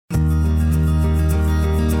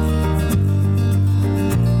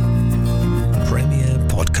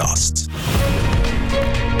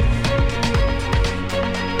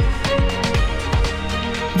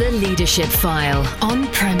Leadership File on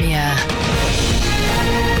Premier.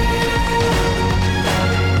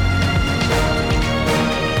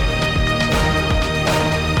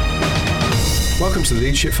 Welcome to the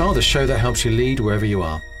Leadership File, the show that helps you lead wherever you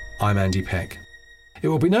are. I'm Andy Peck. It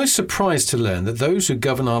will be no surprise to learn that those who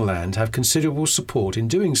govern our land have considerable support in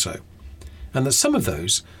doing so, and that some of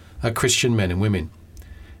those are Christian men and women.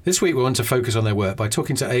 This week we want to focus on their work by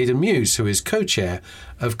talking to Aidan Mews, who is co-chair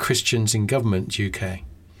of Christians in Government UK.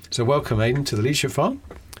 So welcome, Aidan, to the Leadership File.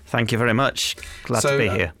 Thank you very much. Glad to be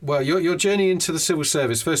here. Well, your journey into the civil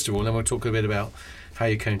service, first of all, and then we'll talk a bit about how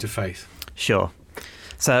you came to faith. Sure.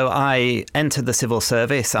 So I entered the civil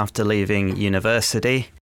service after leaving university.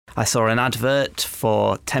 I saw an advert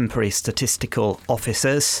for temporary statistical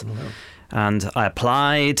officers, and I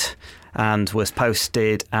applied and was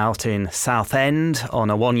posted out in Southend on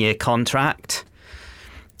a one-year contract.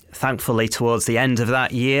 Thankfully, towards the end of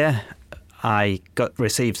that year, I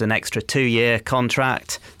received an extra 2-year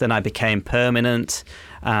contract. Then I became permanent,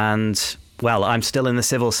 and well, I'm still in the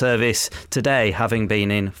civil service today, having been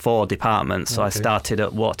in 4 departments. So I started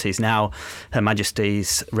at what is now Her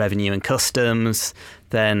Majesty's Revenue and Customs,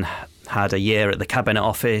 then had a year at the Cabinet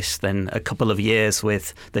Office, then a couple of years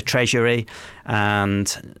with the Treasury,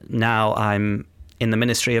 and now I'm in the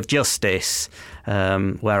Ministry of Justice,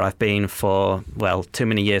 where I've been for, well, too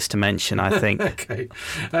many years to mention, I think. Okay.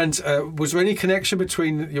 And was there any connection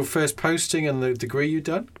between your first posting and the degree you'd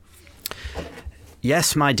done?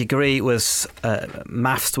 Yes, my degree was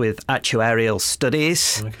maths with actuarial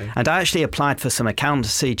studies, and I actually applied for some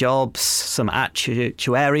accountancy jobs, some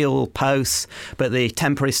actuarial posts, but the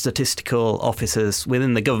temporary statistical officers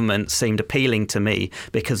within the government seemed appealing to me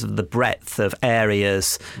because of the breadth of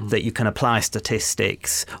areas that you can apply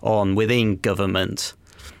statistics on within government.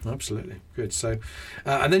 Absolutely. Good. So,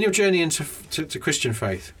 and then your journey into to Christian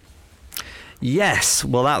faith. Yes,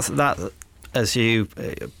 well, that as you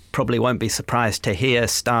probably won't be surprised to hear,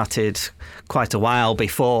 started quite a while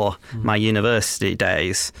before my university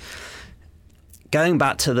days. Going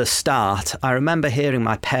back to the start, I remember hearing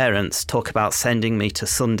my parents talk about sending me to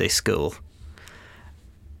Sunday school.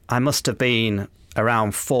 I must have been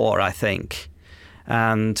around 4, I think,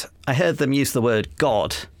 and I heard them use the word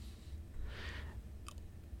God.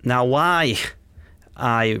 Now, why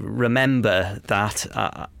I remember that,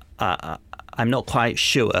 I'm not quite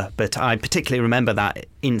sure, but I particularly remember that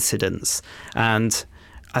incident. And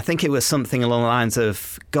I think it was something along the lines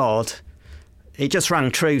of God. It just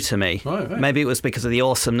rang true to me. Right. Maybe it was because of the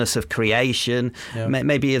awesomeness of creation. Yeah.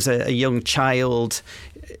 Maybe as a young child,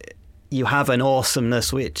 you have an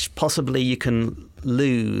awesomeness which possibly you can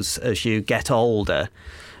lose as you get older.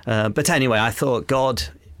 But anyway, I thought, God,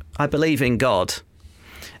 I believe in God.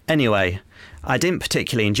 Anyway, I didn't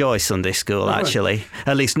particularly enjoy Sunday school, actually,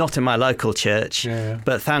 at least not in my local church. Yeah.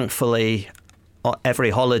 But thankfully,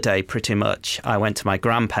 every holiday pretty much, I went to my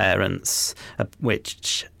grandparents',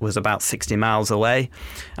 which was about 60 miles away.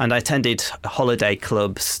 And I attended holiday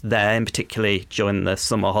clubs there, in particularly during the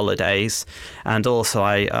summer holidays. And also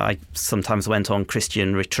I sometimes went on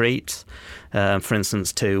Christian retreats. For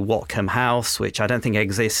instance, to Watcombe House, which I don't think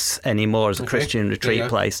exists anymore as a Christian retreat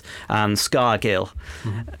place, and Scargill.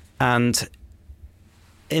 And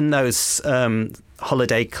in those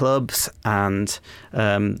holiday clubs and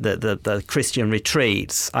the Christian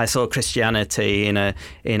retreats, I saw Christianity in an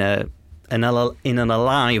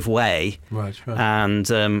alive way, right.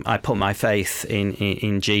 And I put my faith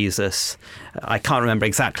in Jesus. I can't remember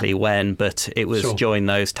exactly when, but it was during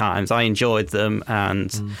those times. I enjoyed them,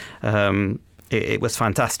 and it was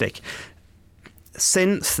fantastic.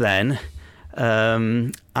 Since then,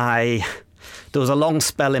 there was a long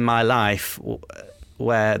spell in my life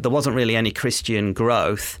where there wasn't really any Christian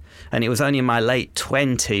growth, and it was only in my late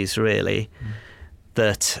 20s, really,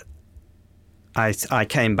 that I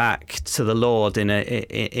came back to the Lord in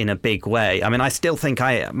a big way. I mean, I still think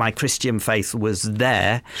my Christian faith was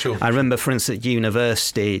there. Sure. I remember, for instance, at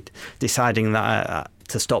university, deciding that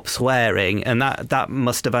to stop swearing, and that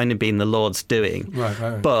must have only been the Lord's doing.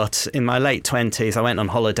 Right. But in my late 20s, I went on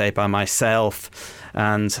holiday by myself,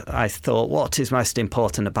 and I thought, what is most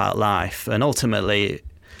important about life? And ultimately,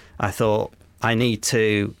 I thought, I need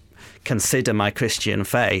to consider my Christian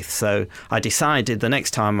faith. So I decided the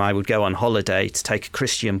next time I would go on holiday to take a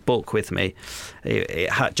Christian book with me. It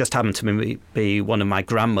just happened to be one of my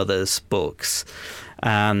grandmother's books.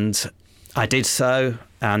 And I did so,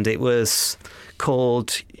 and it was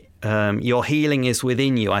called Your Healing is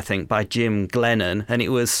Within You, I think, by Jim Glennon. And it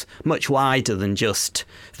was much wider than just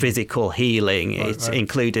physical healing. It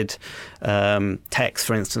included texts,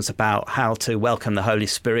 for instance, about how to welcome the Holy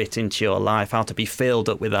Spirit into your life, how to be filled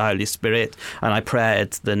up with the Holy Spirit. And I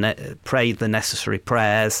prayed the necessary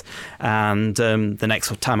prayers. And the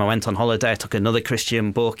next time I went on holiday, I took another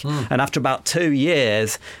Christian book. And after about 2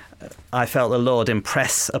 years, I felt the Lord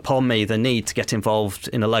impress upon me the need to get involved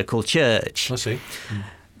in a local church. I see.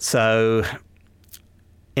 So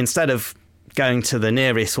instead of going to the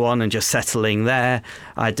nearest one and just settling there,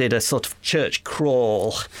 I did a sort of church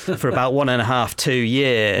crawl for about 1.5, 2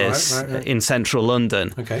 years in central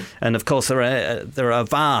London. Okay. And of course, there are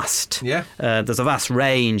vast. Yeah. There's a vast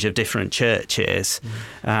range of different churches,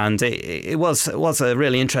 and it was a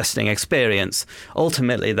really interesting experience.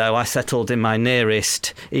 Ultimately, though, I settled in my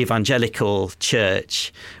nearest evangelical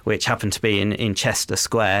church, which happened to be in Chester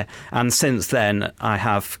Square, and since then I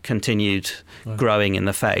have continued growing in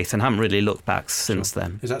the faith and haven't really looked back since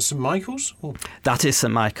then. Is that St Michael's? Or? That is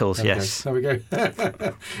St Michael's, yes. There we go.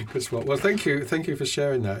 Good spot. Well, thank you for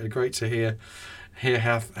sharing that. Great to hear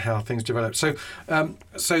how things develop. So,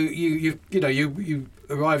 you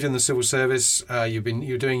arrived in the civil service.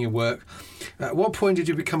 You're doing your work. At what point did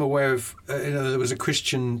you become aware of there was a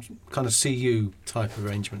Christian kind of CU type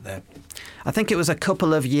arrangement there? I think it was a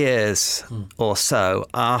couple of years or so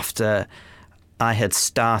after I had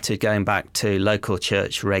started going back to local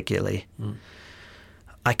church regularly.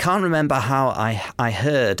 I can't remember how I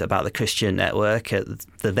heard about the Christian Network at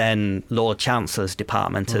the then Lord Chancellor's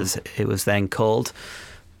Department, as it was then called.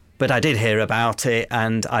 But I did hear about it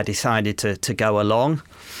and I decided to go along.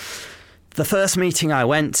 The first meeting I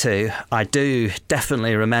went to, I do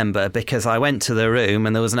definitely remember, because I went to the room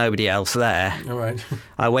and there was nobody else there. All right.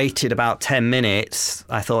 I waited about 10 minutes.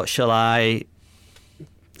 I thought, shall I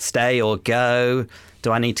stay or go?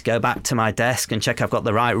 Do I need to go back to my desk and check I've got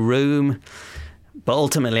the right room? But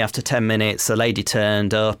ultimately, after 10 minutes, a lady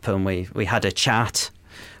turned up and we had a chat,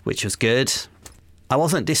 which was good. I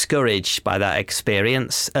wasn't discouraged by that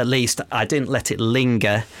experience. At least I didn't let it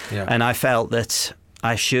linger. Yeah. And I felt that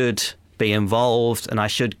I should be involved and I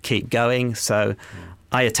should keep going. So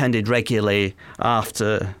I attended regularly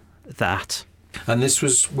after that. And this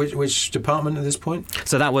was which department at this point?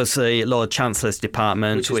 So that was the Lord Chancellor's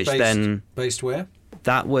Department, which based where?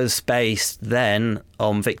 That was based then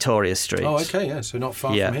on Victoria Street. Oh, okay, yeah. So not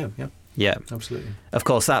far from here. Yeah. Yeah. Absolutely. Of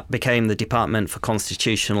course, that became the Department for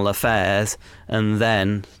Constitutional Affairs and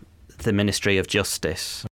then the Ministry of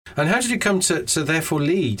Justice. And how did you come to therefore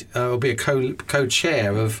lead or be a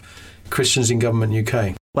co-chair of Christians in Government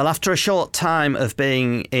UK? Well, after a short time of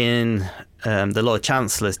being in the Lord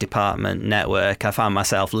Chancellor's Department network, I found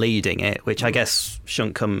myself leading it, which I guess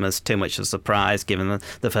shouldn't come as too much of a surprise, given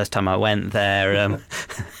the first time I went there,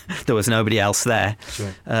 there was nobody else there.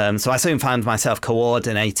 Sure. So I soon found myself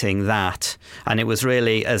coordinating that, and it was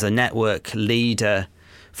really as a network leader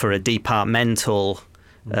for a departmental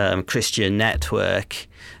Christian network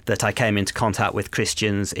that I came into contact with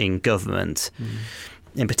Christians in government.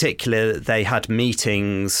 In particular, they had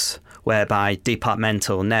meetings whereby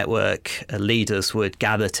departmental network leaders would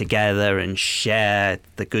gather together and share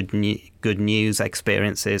the good news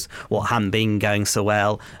experiences, what hadn't been going so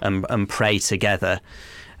well, and pray together.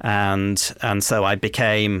 And so I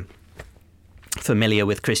became familiar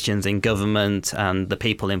with Christians in government and the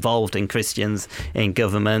people involved in Christians in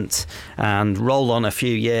government, and roll on a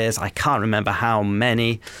few years, I can't remember how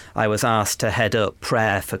many, I was asked to head up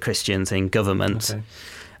prayer for Christians in government. Okay.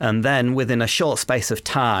 And then within a short space of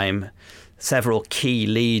time, several key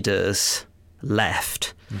leaders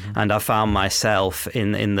left. And I found myself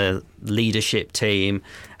in the leadership team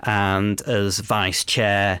and as vice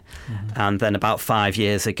chair. And then about 5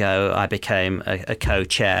 years ago, I became a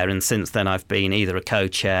co-chair. And since then, I've been either a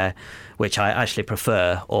co-chair, which I actually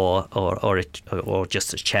prefer, or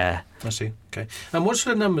just as chair. I see. Okay. And what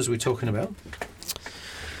sort of numbers are we talking about?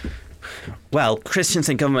 Well, Christians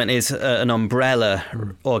in Government is an umbrella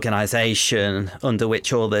organisation under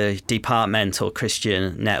which all the departmental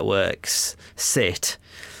Christian networks sit.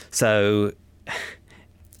 So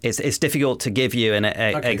it's difficult to give you an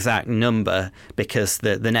exact number because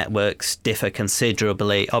the networks differ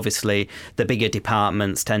considerably. Obviously, the bigger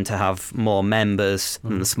departments tend to have more members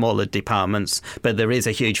than the smaller departments, but there is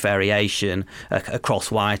a huge variation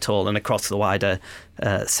across Whitehall and across the wider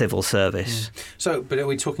civil service. So, but are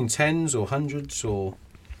we talking tens or hundreds or...?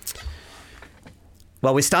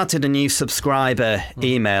 Well, we started a new subscriber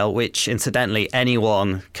email, which incidentally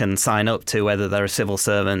anyone can sign up to, whether they're a civil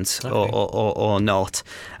servant or not.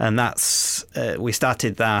 And we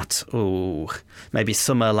started that maybe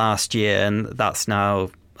summer last year, and that's now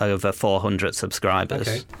over 400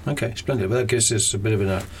 subscribers. Okay, splendid. Well, that gives us a bit of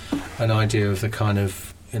an idea of the kind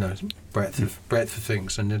of breadth of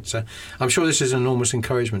things, and it's I'm sure this is an enormous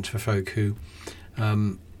encouragement for folk who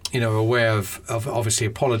are aware of obviously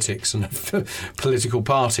of politics and of political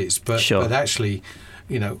parties, but Sure. but actually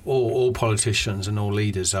all politicians and all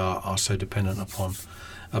leaders are so dependent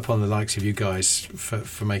upon the likes of you guys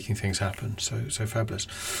for making things happen. So fabulous.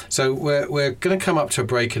 So we're going to come up to a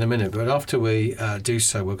break in a minute, but after we do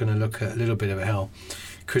so, we're going to look at a little bit of how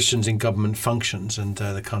Christians in government functions and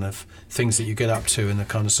the kind of things that you get up to and the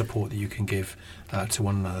kind of support that you can give to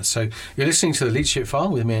one another. So you're listening to The Leadership File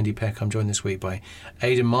with me, Andy Peck. I'm joined this week by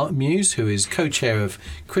Aidan Mews, who is co-chair of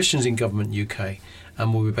Christians in Government UK,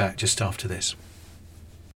 and we'll be back just after this.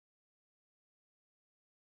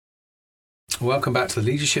 Welcome back to The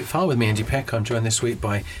Leadership File with me, Andy Peck. I'm joined this week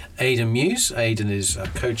by Aidan Mews. Aidan is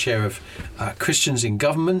co-chair of Christians in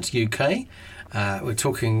Government UK. We're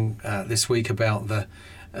talking this week about the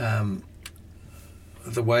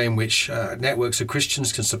way in which networks of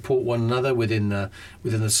Christians can support one another within the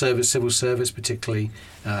civil service, particularly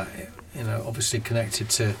obviously connected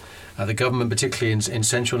to the government, particularly in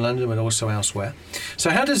central London, but also elsewhere.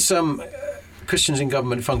 So how does Christians in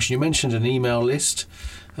Government function? You mentioned an email list.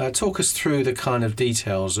 Talk us through the kind of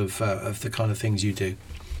details of the kind of things you do.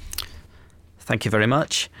 Thank you very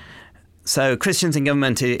much. So Christians in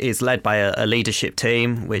Government is led by a leadership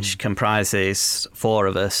team, which comprises 4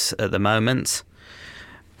 of us at the moment.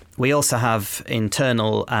 We also have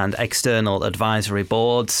internal and external advisory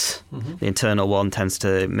boards. Mm-hmm. The internal one tends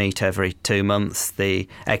to meet every 2 months, the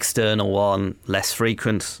external one less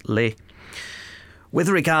frequently. With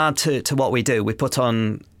regard to what we do, we put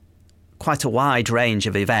on quite a wide range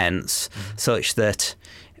of events, such that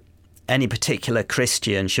any particular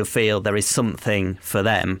Christian should feel there is something for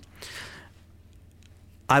them.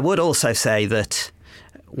 I would also say that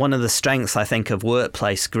one of the strengths, I think, of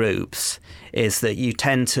workplace groups is that you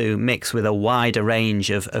tend to mix with a wider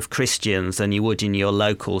range of Christians than you would in your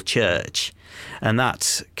local church. And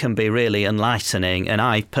that can be really enlightening. And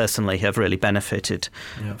I personally have really benefited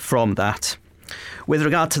from that. With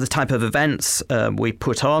regard to the type of events we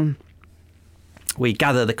put on, we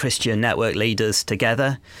gather the Christian network leaders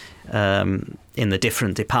together in the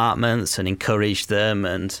different departments and encourage them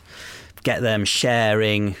and get them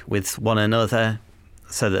sharing with one another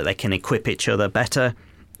so that they can equip each other better.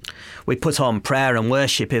 We put on prayer and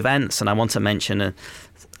worship events, and I want to mention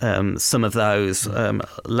some of those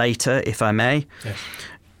later, if I may. Yes.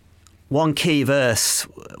 One key verse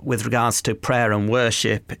with regards to prayer and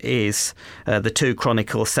worship is the 2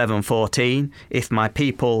 Chronicles 7:14. If my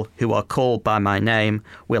people who are called by my name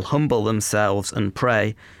will humble themselves and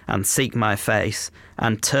pray and seek my face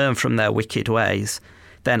and turn from their wicked ways,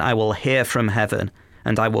 then I will hear from heaven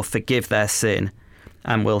and I will forgive their sin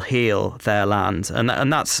and will heal their land.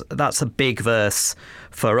 And that's a big verse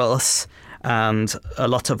for us. And a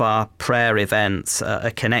lot of our prayer events are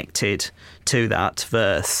connected to that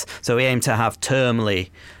verse. So we aim to have termly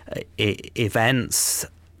events,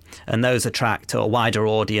 and those attract a wider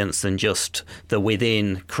audience than just the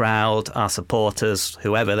within crowd. Our supporters,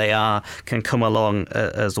 whoever they are, can come along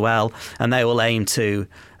as well, and they will aim to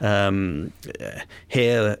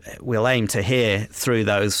hear through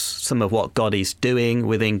those some of what God is doing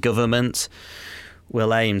within government.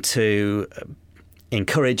 We'll aim to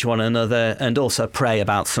encourage one another and also pray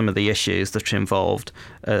about some of the issues that are involved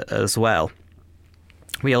as well.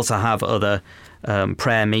 We also have other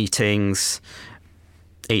prayer meetings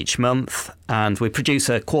each month, and we produce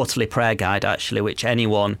a quarterly prayer guide, actually, which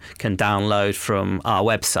anyone can download from our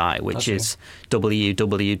website, which is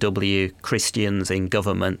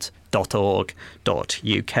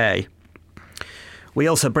www.christiansingovernment.org.uk. We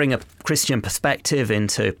also bring a Christian perspective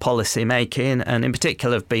into policy making, and in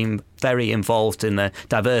particular have been very involved in the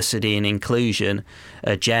diversity and inclusion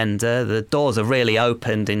agenda. The doors are really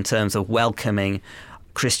opened in terms of welcoming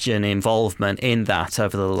Christian involvement in that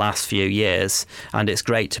over the last few years, and it's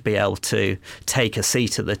great to be able to take a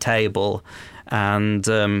seat at the table and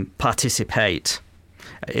participate.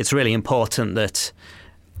 It's really important that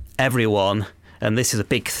everyone, and this is a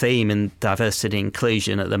big theme in diversity and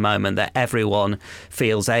inclusion at the moment, that everyone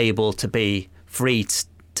feels able to be free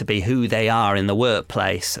to be who they are in the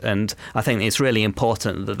workplace. And I think it's really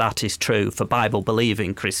important that that is true for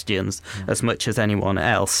Bible-believing Christians as much as anyone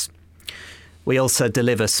else. We also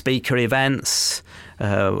deliver speaker events.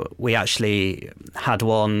 We actually had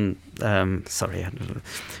one...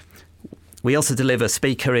 We also deliver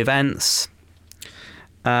speaker events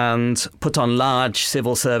and put on large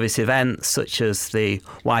civil service events such as the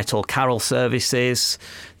Whitehall Carol services,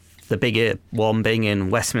 the bigger one being in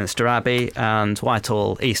Westminster Abbey and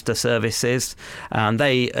Whitehall Easter services, and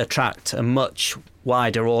they attract a much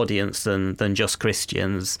wider audience than just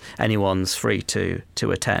Christians. Anyone's free to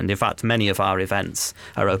attend. In fact, many of our events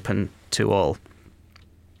are open to all.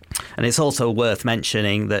 And it's also worth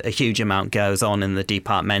mentioning that a huge amount goes on in the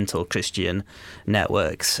departmental Christian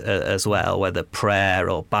networks as well, whether prayer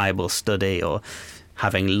or Bible study or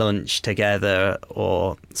having lunch together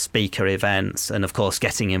or speaker events, and of course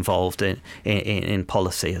getting involved in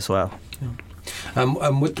policy as well. Yeah.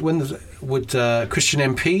 Would Christian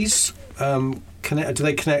MPs connect? Do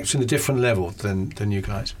they connect in a different level than you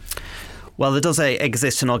guys? Well, there does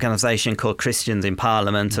exist an organisation called Christians in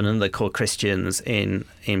Parliament and another called Christians in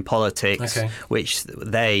Politics, which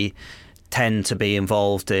they tend to be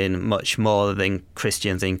involved in much more than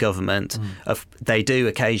Christians in government. They do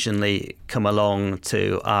occasionally come along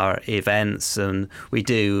to our events, and we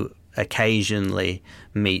do occasionally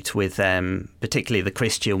meet with them, particularly the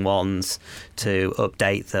Christian ones, to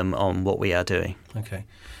update them on what we are doing. Okay.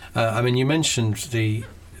 You mentioned the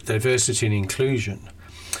diversity and inclusion.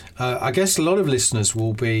 I guess a lot of listeners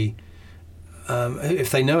will be, if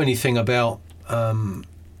they know anything about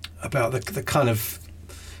the kind of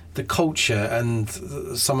the culture and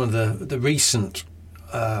some of the recent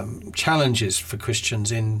challenges for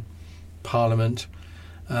Christians in Parliament,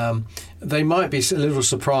 they might be a little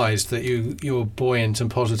surprised that you're buoyant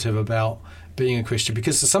and positive about being a Christian,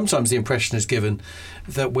 because sometimes the impression is given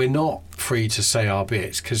that we're not free to say our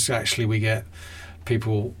bit, because actually we get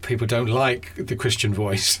people don't like the Christian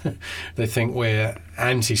voice. They think we're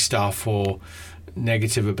anti-stuff or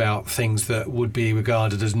negative about things that would be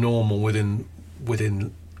regarded as normal within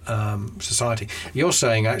society. You're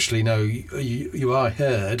saying actually no, you are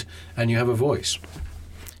heard and you have a voice.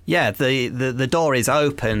 Yeah, the door is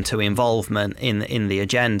open to involvement in the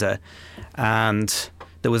agenda, and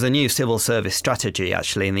there was a new civil service strategy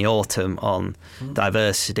actually in the autumn on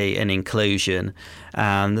diversity and inclusion,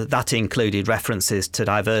 and that included references to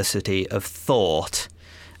diversity of thought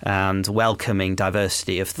and welcoming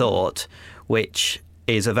diversity of thought, which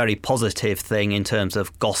is a very positive thing in terms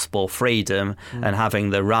of gospel freedom and having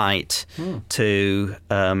the right to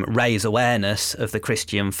raise awareness of the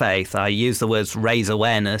Christian faith. I use the words raise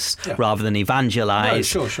awareness rather than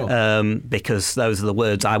evangelise, because those are the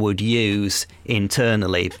words I would use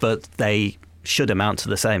internally, but they should amount to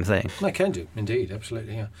the same thing. They can do, indeed,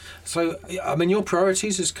 absolutely, yeah. So, your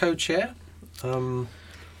priorities as co-chair?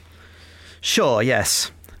 Sure,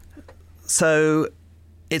 yes. So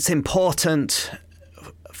it's important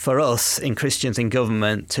for us in Christians in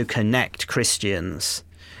government to connect Christians.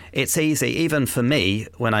 It's easy, even for me,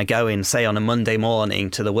 when I go in, say, on a Monday morning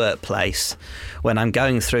to the workplace, when I'm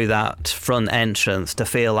going through that front entrance, to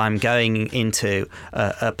feel I'm going into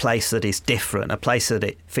a place that is different, a place that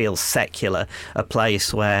it feels secular, a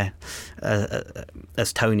place where,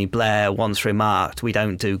 as Tony Blair once remarked, we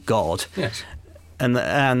don't do God. Yes.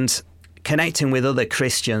 And connecting with other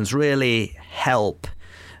Christians really help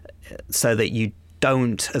so that you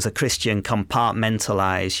don't, as a Christian,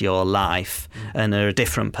 compartmentalise your life and are a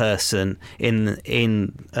different person in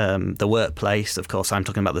the workplace. Of course, I'm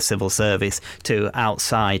talking about the civil service, to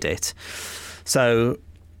outside it. So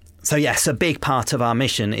yes, a big part of our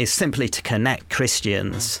mission is simply to connect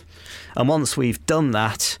Christians. And once we've done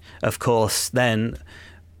that, of course, then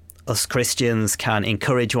us Christians can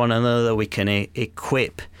encourage one another, we can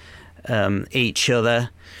equip each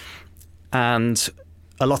other. And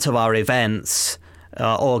a lot of our events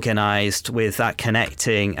are organised with that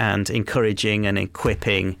connecting and encouraging and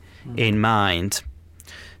equipping in mind.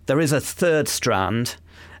 There is a third strand,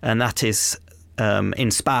 and that is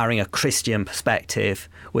inspiring a Christian perspective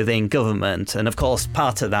within government. And of course,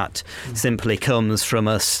 part of that simply comes from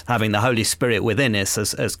us having the Holy Spirit within us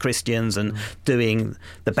as Christians and doing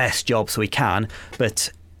the best jobs we can.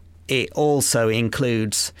 But it also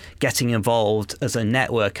includes getting involved as a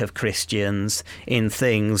network of Christians in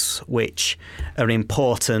things which are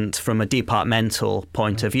important from a departmental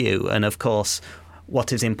point of view. And of course,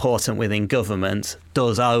 what is important within government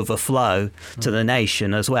does overflow to the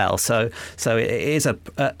nation as well. So it is a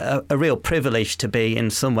real privilege to be in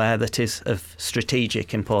somewhere that is of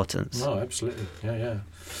strategic importance. Oh, absolutely. Yeah.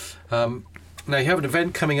 Now, you have an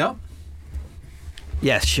event coming up?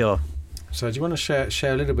 Yes, sure. So do you want to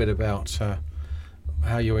share a little bit about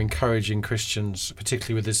how you're encouraging Christians,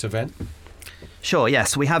 particularly with this event? Sure,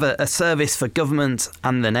 yes. We have a service for government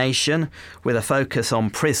and the nation with a focus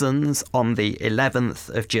on prisons on the 11th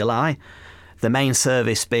of July. The main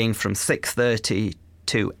service being from 6:30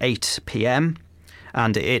 to 8 p.m.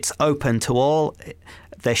 and it's open to all.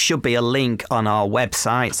 there should be a link on our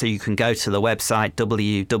website, so you can go to the website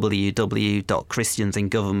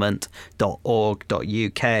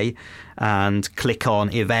www.christiansingovernment.org.uk and click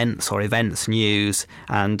on events or events news,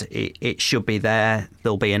 and it should be there.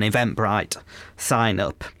 There'll be an Eventbrite sign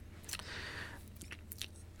up.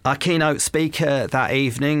 Our keynote speaker that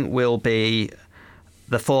evening will be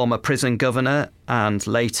the former prison governor and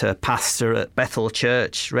later pastor at Bethel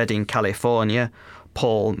Church, Redding, California,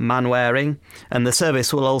 Paul Manwaring, and the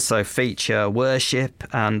service will also feature worship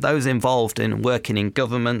and those involved in working in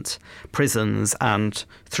government, prisons and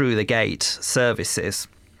through the gate services.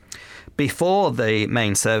 Before the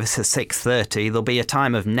main service at 6:30, there'll be a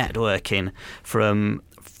time of networking from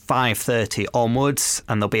 5:30 onwards,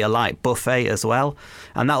 and there'll be a light buffet as well,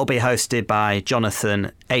 and that will be hosted by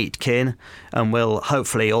Jonathan Aitken, and we'll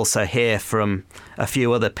hopefully also hear from a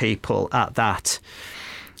few other people at that.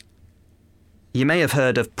 You may have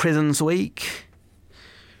heard of Prisons Week.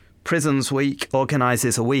 Prisons Week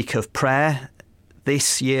organises a week of prayer.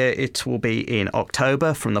 This year it will be in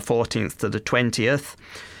October from the 14th to the 20th.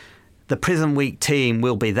 The Prison Week team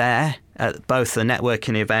will be there at both the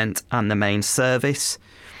networking event and the main service.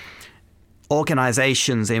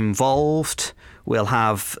 Organisations involved will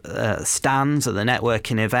have stands at the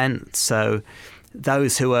networking event, so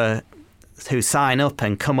those who sign up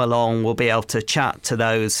and come along will be able to chat to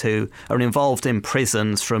those who are involved in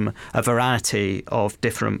prisons from a variety of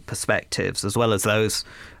different perspectives, as well as those,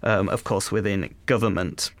 of course, within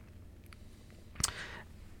government.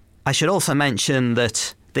 I should also mention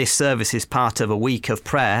that this service is part of a week of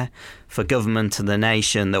prayer for government and the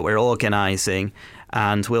nation that we're organising,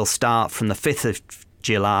 and we'll start from the 5th of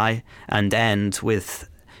July and end with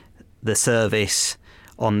the service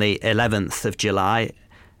on the 11th of July.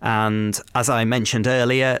 And as I mentioned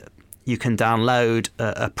earlier, you can download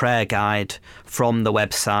a prayer guide from the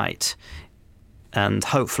website, and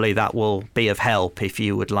hopefully that will be of help if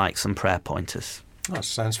you would like some prayer pointers. That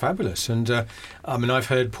sounds fabulous. And I've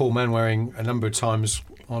heard Paul Manwaring a number of times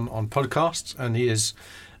on podcasts, and he is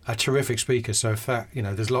a terrific speaker. So if that,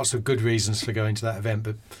 there's lots of good reasons for going to that event,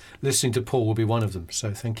 but listening to Paul will be one of them.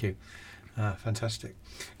 So thank you. Fantastic.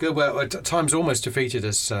 Good. Well, time's almost defeated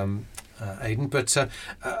us, Aidan, but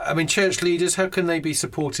church leaders, how can they be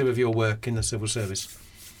supportive of your work in the civil service?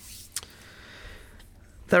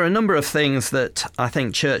 There are a number of things that I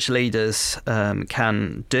think church leaders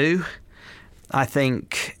can do. I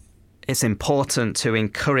think it's important to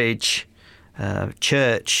encourage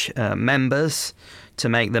church members to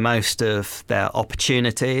make the most of their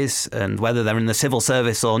opportunities, and whether they're in the civil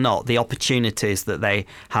service or not, the opportunities that they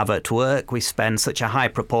have at work. We spend such a high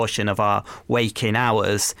proportion of our waking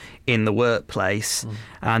hours in the workplace,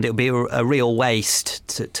 and it would be a real waste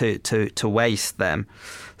to waste them.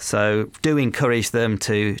 So do encourage them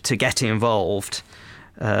to get involved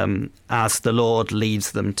as the Lord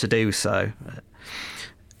leads them to do so.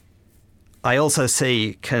 I also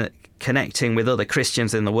see connecting with other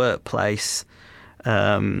Christians in the workplace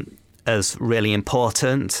as really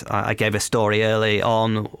important. I gave a story early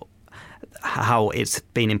on how it's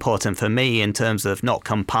been important for me in terms of not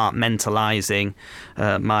compartmentalising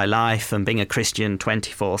my life and being a Christian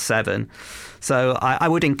 24/7. So I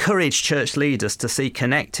would encourage church leaders to see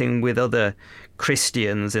connecting with other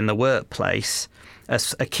Christians in the workplace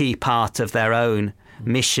as a key part of their own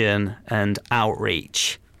mission and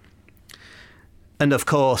outreach. And of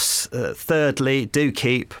course, thirdly, do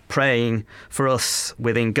keep praying for us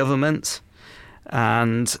within government,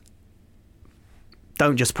 and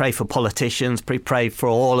don't just pray for politicians, pray for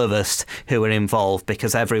all of us who are involved,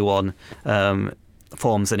 because everyone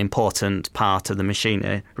forms an important part of the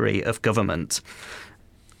machinery of government.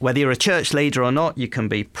 Whether you're a church leader or not, you can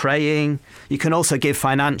be praying. You can also give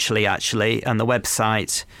financially, actually, and the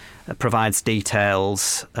website provides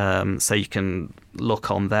details, so you can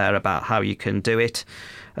look on there about how you can do it.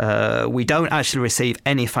 We don't actually receive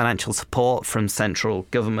any financial support from central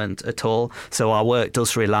government at all, so our work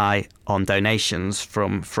does rely on donations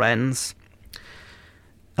from friends.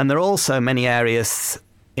 And there are also many areas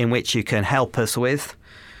in which you can help us with.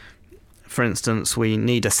 For instance, we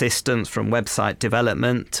need assistance from website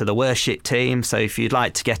development to the worship team. So if you'd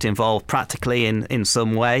like to get involved practically in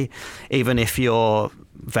some way, even if you're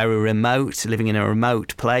very remote, living in a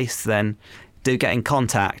remote place, then do get in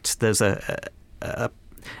contact. There's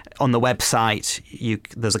on the website,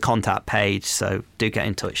 there's a contact page, so do get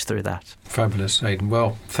in touch through that. Fabulous, Aidan.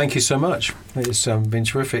 Well, thank you so much. It's been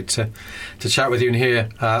terrific to chat with you and hear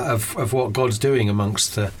of what God's doing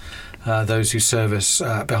amongst those who serve us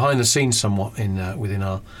behind the scenes somewhat within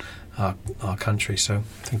our our country. So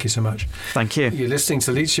thank you so much. Thank you. You're listening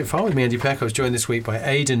to Leadership File with me, Andy Peck. I was joined this week by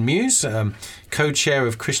Aidan Mews, co-chair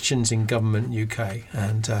of Christians in Government UK.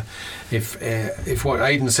 And if what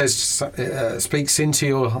Aidan says speaks into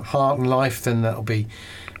your heart and life, then that'll be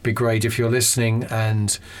great. If you're listening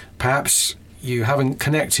and perhaps you haven't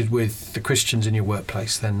connected with the Christians in your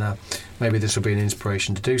workplace, then maybe this will be an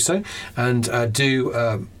inspiration to do so. And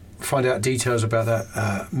do find out details about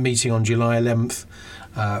that meeting on July 11th,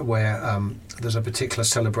 where there's a particular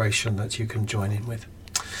celebration that you can join in with.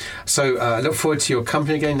 So I look forward to your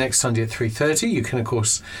company again next Sunday at 3:30. You can, of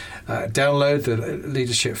course, download the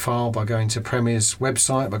Leadership File by going to Premier's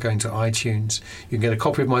website, by going to iTunes. You can get a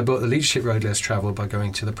copy of my book, The Leadership Road Less Travelled, by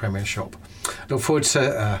going to the Premier shop. Look forward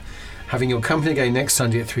to having your company again next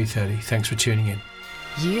Sunday at 3:30. Thanks for tuning in.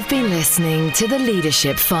 You've been listening to The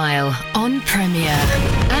Leadership File on Premier.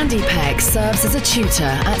 Andy Peck serves as a tutor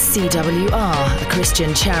at CWR, a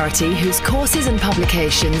Christian charity whose courses and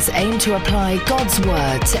publications aim to apply God's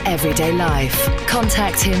Word to everyday life.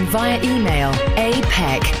 Contact him via email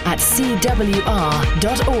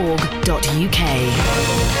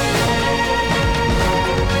apeck@cwr.org.uk.